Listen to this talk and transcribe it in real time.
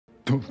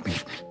Don't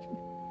leave me.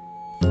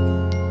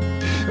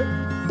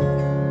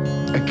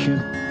 I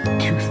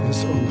can't do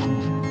this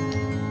alone.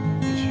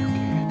 Yes, you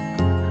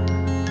can.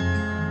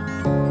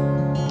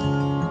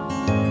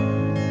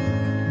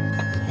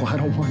 Well, I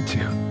don't want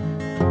to.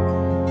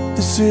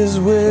 This is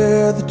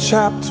where the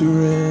chapter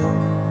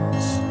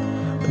ends.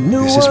 A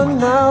new This is my one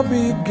life. now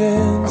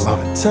begins. I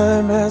love it.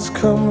 Time has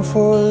come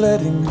for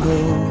letting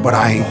go. But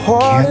I The can't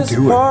hardest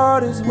do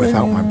part it is when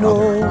without you my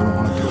brother. I know don't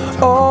want to do it without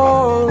my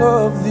all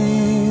of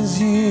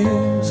these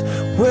years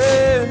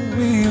when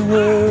we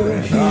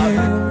were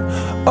here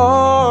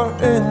are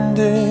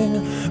ending,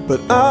 but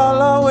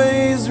I'll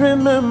always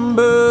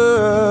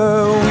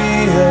remember we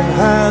have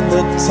had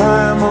the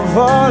time of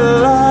our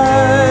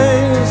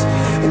lives,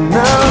 and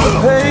now the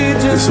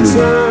pages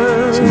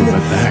turn,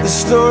 the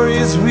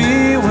stories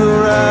we will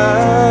write.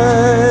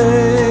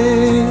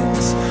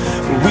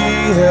 We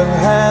have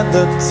had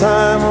the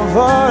time of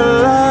our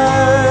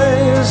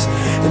lives,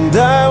 and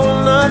I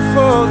will not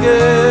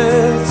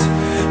forget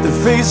the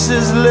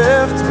faces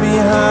left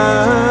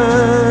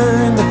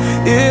behind.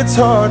 It's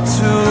hard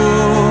to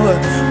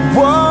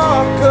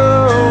walk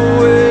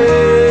away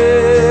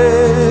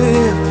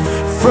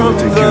from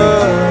the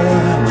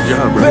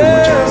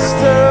best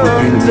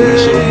of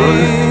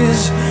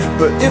days,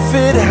 but if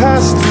it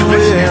has to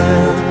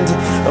end,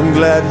 I'm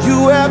glad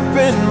you have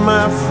been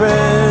my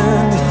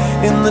friend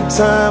in the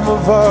time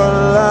of our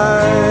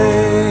lives.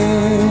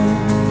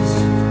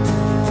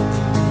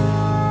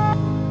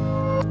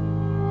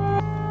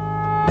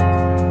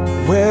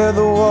 Where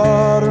the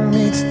water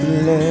meets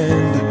the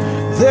land,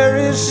 there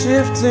is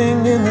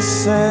shifting in the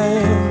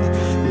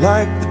sand,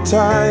 like the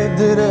tide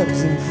that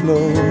ebbs and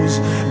flows.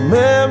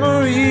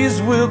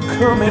 Memories will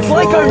come and go. It's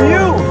like I'm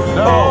you.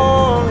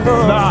 All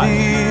of not.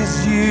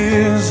 these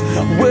years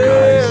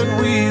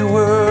when we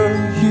were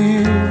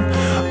here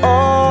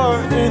are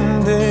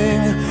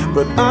ending,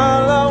 but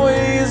I'll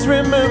always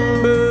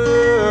remember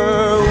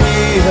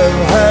we have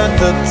had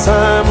the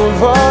time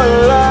of our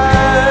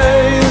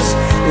lives,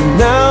 and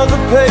now the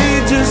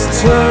pages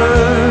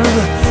turn,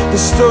 the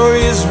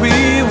stories we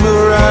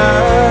will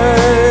write.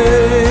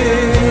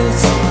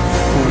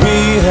 We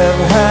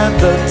have had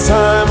the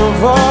time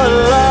of our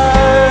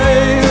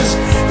lives,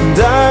 and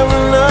I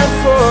will not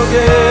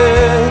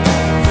forget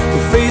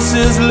the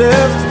faces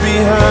left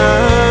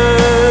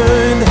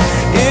behind.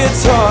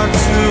 It's hard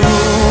to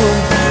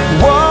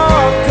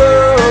walk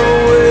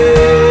away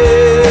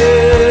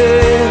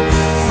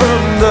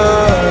from the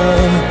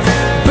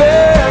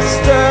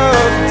best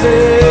of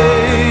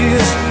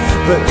days,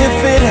 but if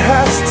it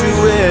has to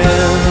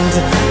end,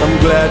 I'm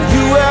glad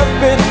you have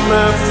been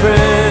my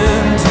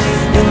friend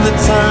in the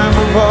time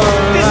of our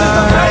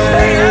lives.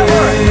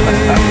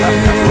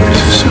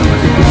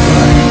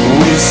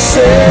 We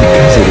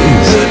say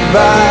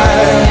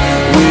goodbye,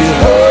 we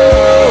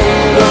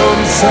hold on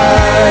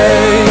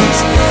tight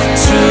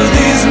to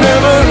these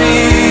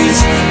memories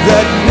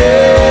that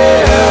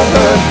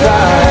never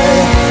die.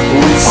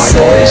 We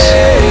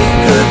say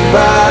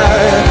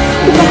goodbye,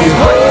 we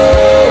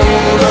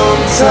hold on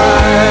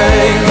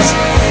tight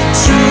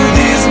to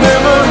these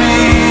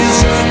memories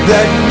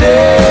that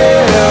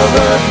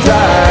never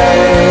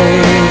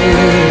die.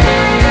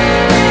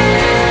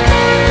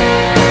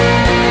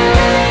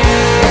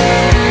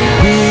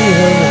 We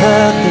have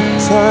had the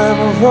time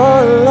of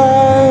our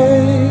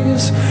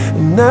lives,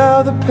 and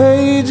now the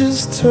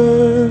pages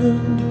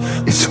turned,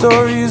 the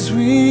stories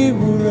we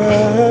will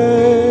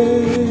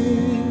write.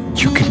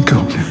 You can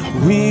go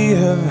now. We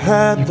have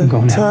had the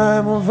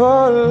time of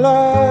our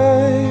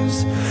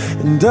lives,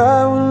 and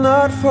I will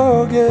not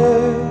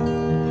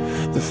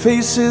forget the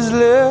faces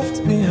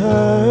left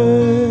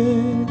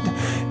behind.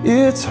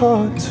 It's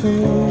hard to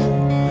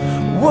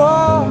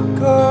walk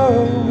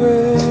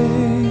away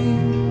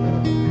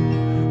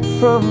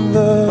from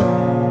the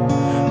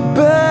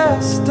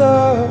best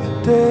of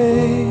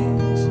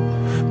days,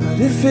 but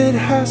if it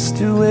has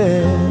to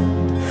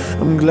end,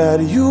 I'm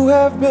glad you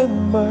have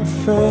been my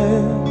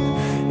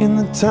friend in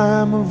the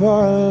time of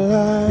our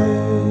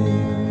lives.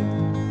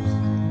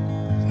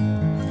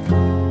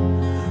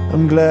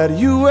 I'm glad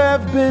you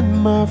have been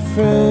my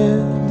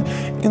friend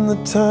in the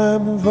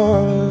time of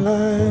our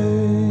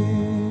lives.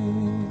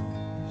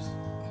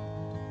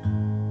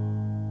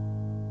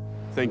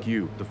 Thank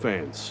you, the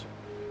fans.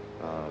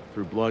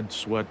 Through blood,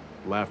 sweat,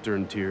 laughter,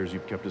 and tears,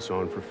 you've kept us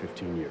on for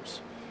 15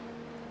 years.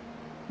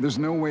 There's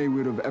no way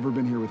we'd have ever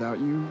been here without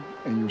you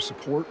and your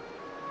support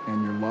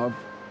and your love.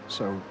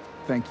 So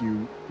thank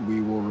you.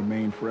 We will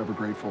remain forever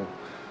grateful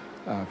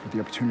for the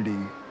opportunity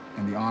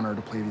and the honor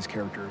to play these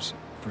characters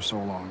for so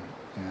long.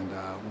 And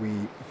we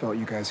felt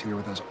you guys here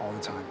with us all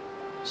the time.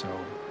 So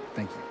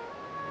thank you.